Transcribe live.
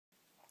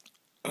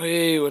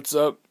Hey, what's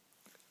up?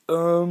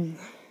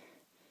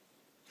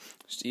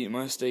 Just eating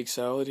my steak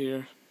salad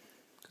here.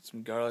 Got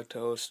some garlic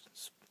toast,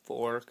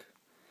 fork.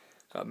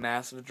 Got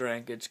massive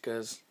drinkage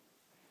because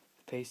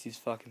pasties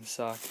fucking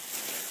suck.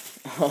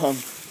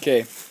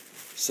 Okay,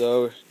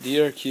 so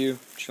DRQ,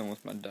 chilling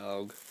with my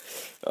dog.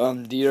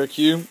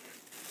 DRQ,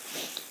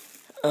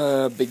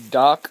 Big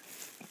Doc,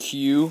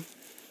 Q,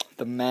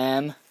 the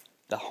man,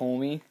 the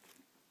homie,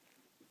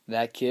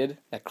 that kid,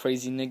 that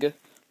crazy nigga,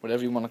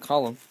 whatever you want to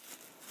call him,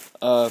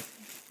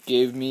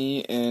 gave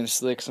me and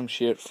Slick some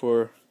shit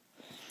for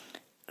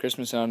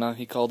Christmas. I don't know,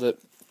 he called it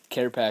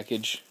care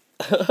package.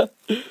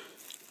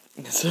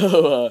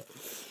 So,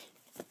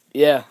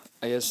 yeah,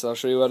 I guess I'll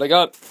show you what I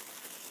got.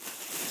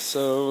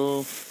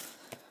 So,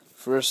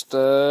 first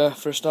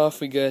off,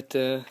 we got,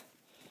 I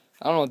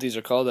don't know what these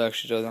are called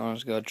actually, to the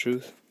honest God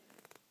truth.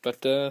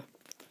 But,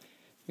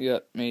 we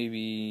got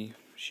maybe,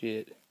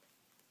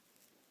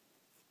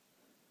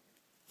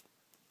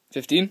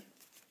 15?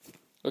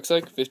 Looks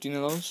like 15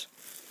 of those.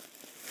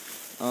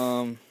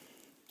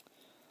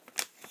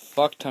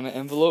 Fuck ton of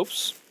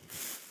envelopes.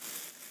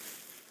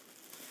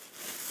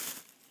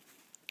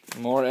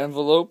 More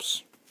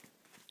envelopes.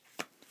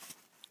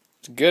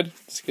 It's good.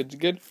 It's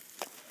good.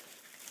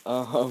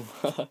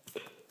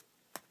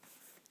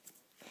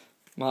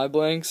 My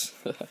blanks.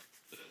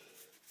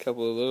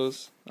 Couple of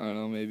those. I don't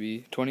know,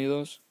 maybe 20 of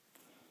those.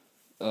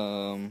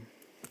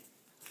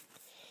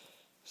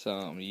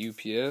 Some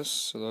UPS.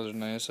 So those are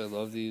nice. I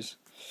love these.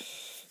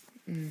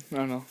 I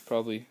don't know,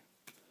 probably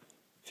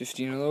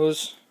 15 of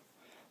those.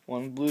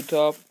 One blue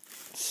top.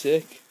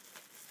 Sick.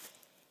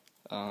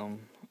 An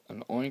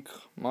Oink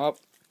mop.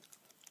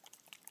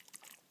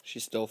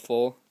 She's still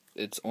full.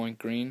 It's Oink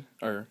green.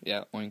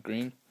 Oink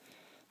green.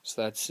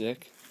 So that's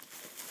sick.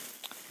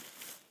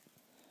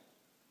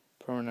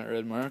 Permanent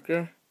red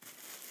marker.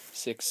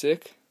 Sick.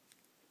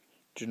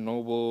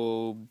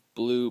 Chernobyl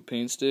blue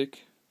paint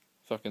stick.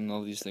 Fucking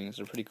love these things.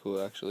 They're pretty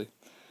cool, actually.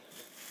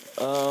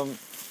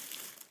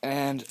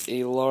 And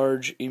a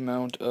large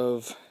amount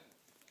of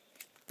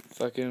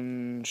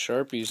fucking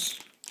Sharpies.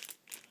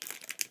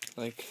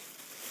 Like,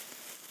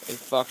 a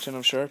fuck ton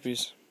of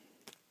Sharpies.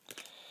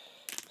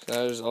 So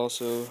that is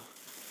also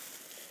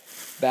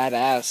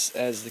badass,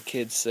 as the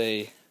kids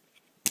say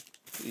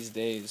these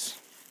days.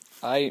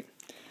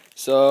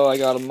 So I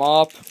got a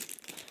mop,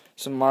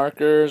 some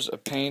markers, a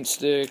paint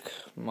stick,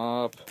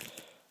 mop,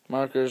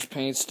 markers,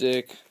 paint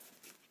stick,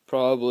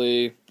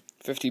 probably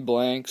 50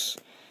 blanks,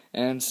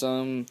 and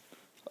some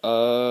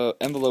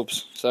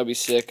envelopes. So that'd be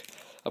sick.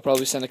 I'll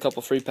probably send a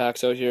couple free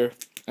packs out here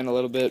in a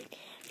little bit,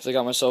 because I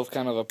got myself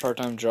kind of a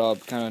part-time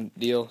job kind of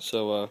deal.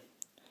 So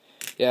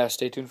yeah,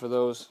 stay tuned for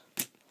those.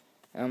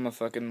 And I'm gonna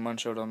fucking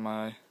munch out on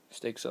my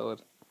steak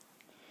salad.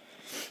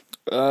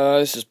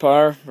 This is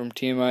Par from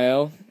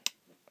TMIL.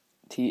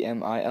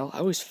 TMIL. I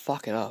always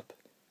fuck it up.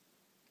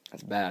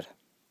 That's bad.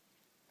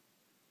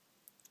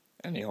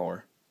 Any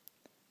whore.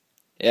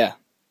 Yeah.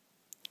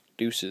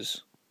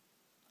 Deuces.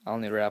 I'll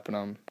only rap when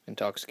I'm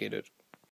intoxicated.